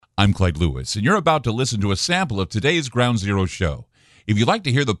I'm Clyde Lewis, and you're about to listen to a sample of today's Ground Zero show. If you'd like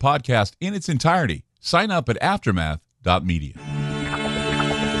to hear the podcast in its entirety, sign up at aftermath.media.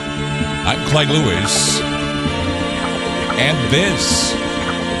 I'm Clyde Lewis, and this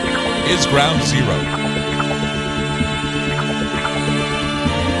is Ground Zero.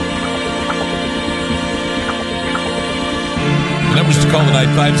 The numbers to call tonight,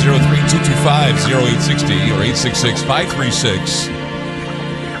 503-225-0860 or 866-536-7469.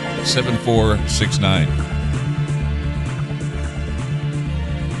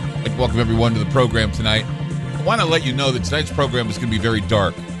 I'd like to welcome everyone to the program tonight. I want to let you know that tonight's program is going to be very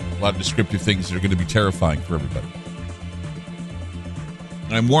dark. A lot of descriptive things that are going to be terrifying for everybody.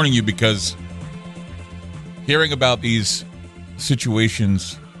 And I'm warning you because hearing about these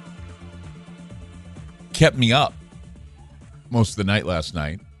situations kept me up most of the night last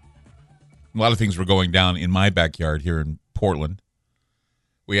night. A lot of things were going down in my backyard here in Portland.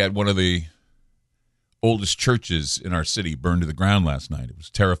 We had one of the oldest churches in our city burned to the ground last night. It was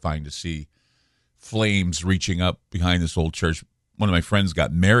terrifying to see flames reaching up behind this old church. One of my friends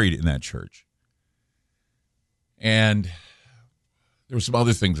got married in that church. And there were some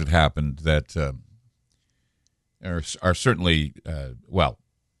other things that happened that are certainly,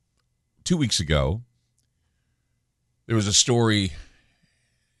 2 weeks ago, there was a story,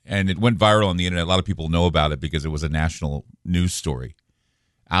 and it went viral on the internet. A lot of people know about it because it was a national news story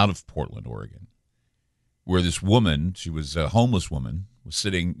out of Portland, Oregon, where this woman, she was a homeless woman, was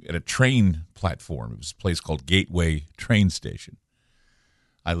sitting at a train platform. It was a place called Gateway Train Station.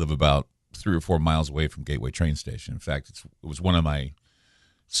 I live about 3 or 4 miles away from Gateway Train Station. In fact, it was one of my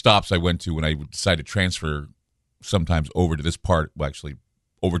stops I went to when I would decide to transfer sometimes over to this part, well, actually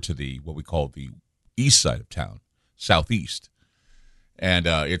over to the what we call the east side of town. Southeast, and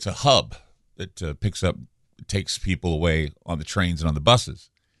it's a hub that takes people away on the trains and on the buses.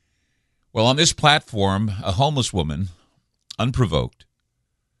 Well, on this platform, a homeless woman, unprovoked,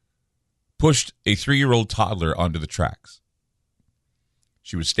 pushed a 3-year-old toddler onto the tracks.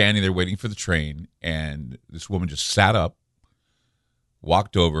 She was standing there waiting for the train, and this woman just sat up,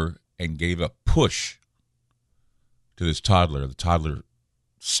 walked over, and gave a push to this toddler. The toddler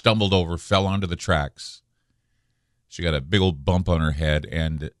stumbled over, fell onto the tracks. She got a big old bump on her head,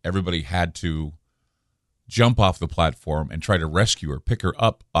 and everybody had to jump off the platform and try to rescue her, pick her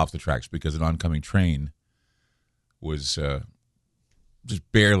up off the tracks because an oncoming train was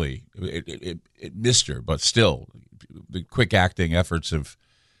just barely, it missed her, but still, the quick acting efforts of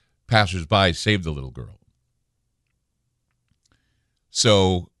passersby saved the little girl.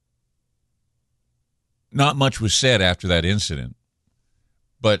 So, not much was said after that incident,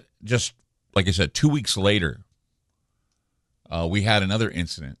 but just, like I said, 2 weeks later, we had another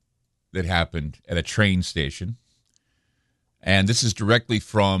incident that happened at a train station. And this is directly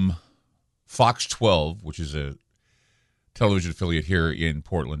from Fox 12, which is a television affiliate here in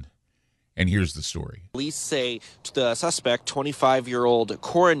Portland. And here's the story. Police say the suspect, 25-year-old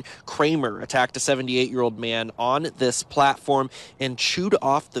Corin Kramer, attacked a 78-year-old man on this platform and chewed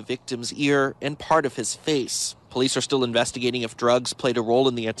off the victim's ear and part of his face. Police are still investigating if drugs played a role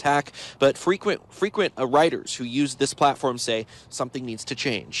in the attack, but frequent riders who use this platform say something needs to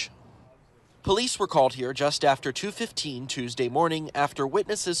change. Police were called here just after 2:15 Tuesday morning after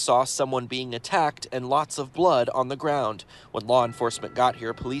witnesses saw someone being attacked and lots of blood on the ground. When law enforcement got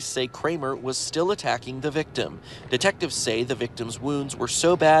here, police say Kramer was still attacking the victim. Detectives say the victim's wounds were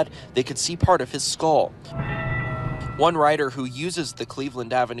so bad they could see part of his skull. One rider who uses the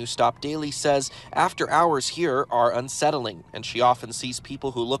Cleveland Avenue stop daily says after hours here are unsettling, and she often sees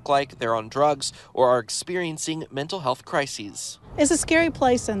people who look like they're on drugs or are experiencing mental health crises. It's a scary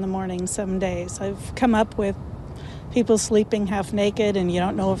place in the morning some days. I've come up with people sleeping half naked, and you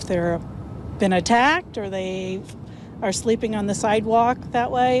don't know if they're been attacked or they are sleeping on the sidewalk that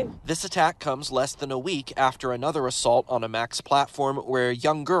way. This attack comes less than a week after another assault on a MAX platform where a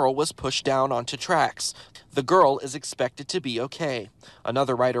young girl was pushed down onto tracks. The girl is expected to be okay.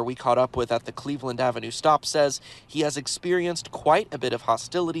 Another rider we caught up with at the Cleveland Avenue stop says he has experienced quite a bit of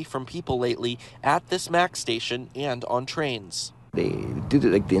hostility from people lately at this MAX station and on trains. They do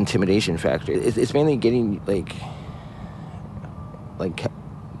the intimidation factor. It's mainly getting like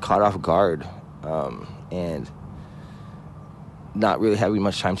caught off guard and not really having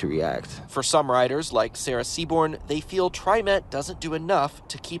much time to react. For some riders, like Sarah Seaborn, they feel TriMet doesn't do enough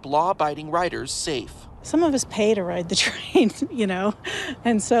to keep law-abiding riders safe. Some of us pay to ride the train,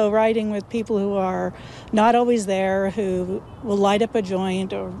 and so riding with people who are not always there, who will light up a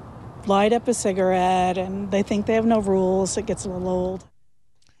joint or light up a cigarette, and they think they have no rules, it gets a little old.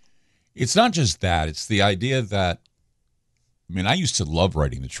 It's not just that. It's the idea that I mean, I used to love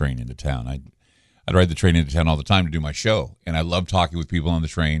riding the train into town. I'd ride the train into town all the time to do my show, and I loved talking with people on the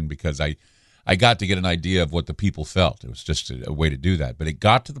train because I got to get an idea of what the people felt. It was just a way to do that. But it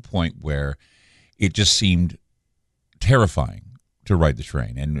got to the point where it just seemed terrifying to ride the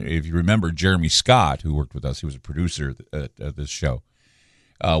train. And if you remember Jeremy Scott, who worked with us, he was a producer at this show.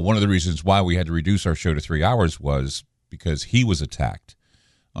 One of the reasons why we had to reduce our show to 3 hours was because he was attacked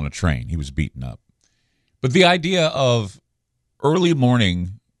on a train. He was beaten up. But the idea of early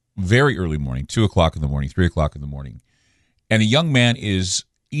morning, very early morning, 2 o'clock in the morning, 3 o'clock in the morning, and a young man is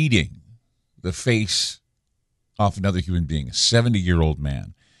eating the face off another human being, a 70-year-old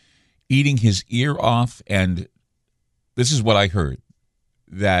man, eating his ear off, and this is what I heard,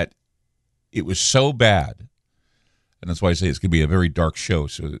 that it was so bad, and that's why I say it's going to be a very dark show,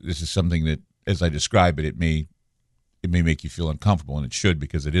 so this is something that, as I describe it, it may make you feel uncomfortable, and it should,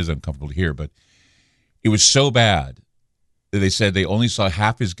 because it is uncomfortable to hear, but it was so bad that they said they only saw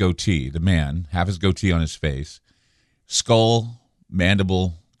half his goatee, the man, half his goatee on his face, skull,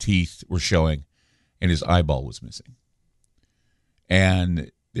 mandible, teeth were showing, and his eyeball was missing.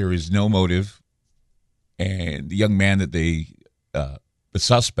 And there is no motive, and the young man that the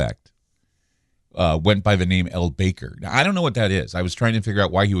suspect, went by the name L. Baker. Now, I don't know what that is. I was trying to figure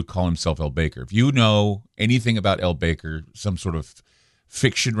out why he would call himself L. Baker. If you know anything about L. Baker, some sort of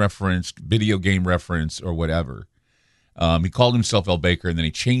fiction reference, video game reference, or whatever, he called himself L. Baker, and then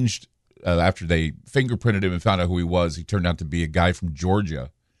he changed after they fingerprinted him and found out who he was. He turned out to be a guy from Georgia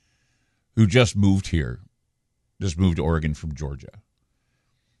who just moved here, just moved to Oregon from Georgia.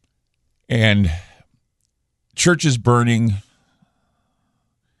 And churches burning,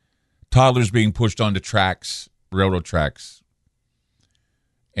 toddlers being pushed onto tracks, railroad tracks,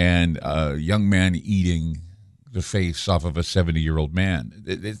 and a young man eating the face off of a 70-year-old man.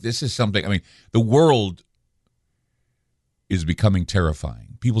 This is something, I mean, the world is becoming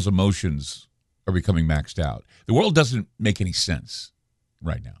terrifying. People's emotions are becoming maxed out. The world doesn't make any sense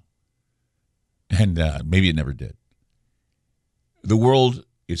right now. And maybe it never did. The world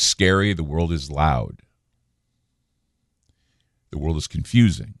is scary. The world is loud. The world is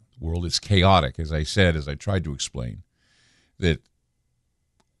confusing. The world is chaotic, as I said, as I tried to explain, that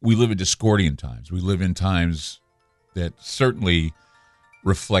we live in Discordian times. We live in times that certainly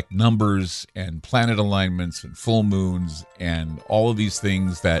reflect numbers and planet alignments and full moons and all of these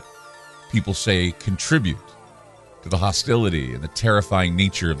things that people say contribute to the hostility and the terrifying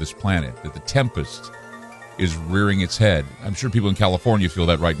nature of this planet, that the tempest is rearing its head. I'm sure people in California feel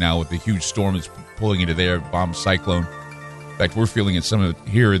that right now with the huge storm that's pulling into their bomb cyclone. In fact, we're feeling it some of it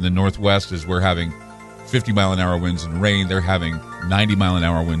here in the Northwest as we're having 50-mile-an-hour winds and rain. They're having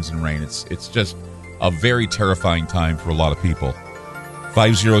 90-mile-an-hour winds and rain. It's just a very terrifying time for a lot of people.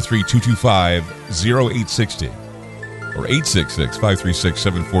 503-225-0860 or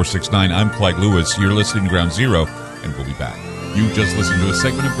 866-536-7469. I'm Clyde Lewis. You're listening to Ground Zero, and we'll be back. You just listened to a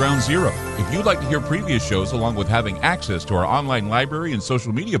segment of Ground Zero. If you'd like to hear previous shows along with having access to our online library and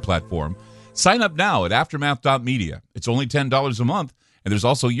social media platform, sign up now at aftermath.media. It's only $10 a month, and there's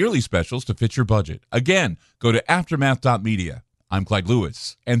also yearly specials to fit your budget. Again, go to aftermath.media. I'm Clyde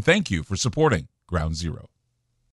Lewis, and thank you for supporting Ground Zero.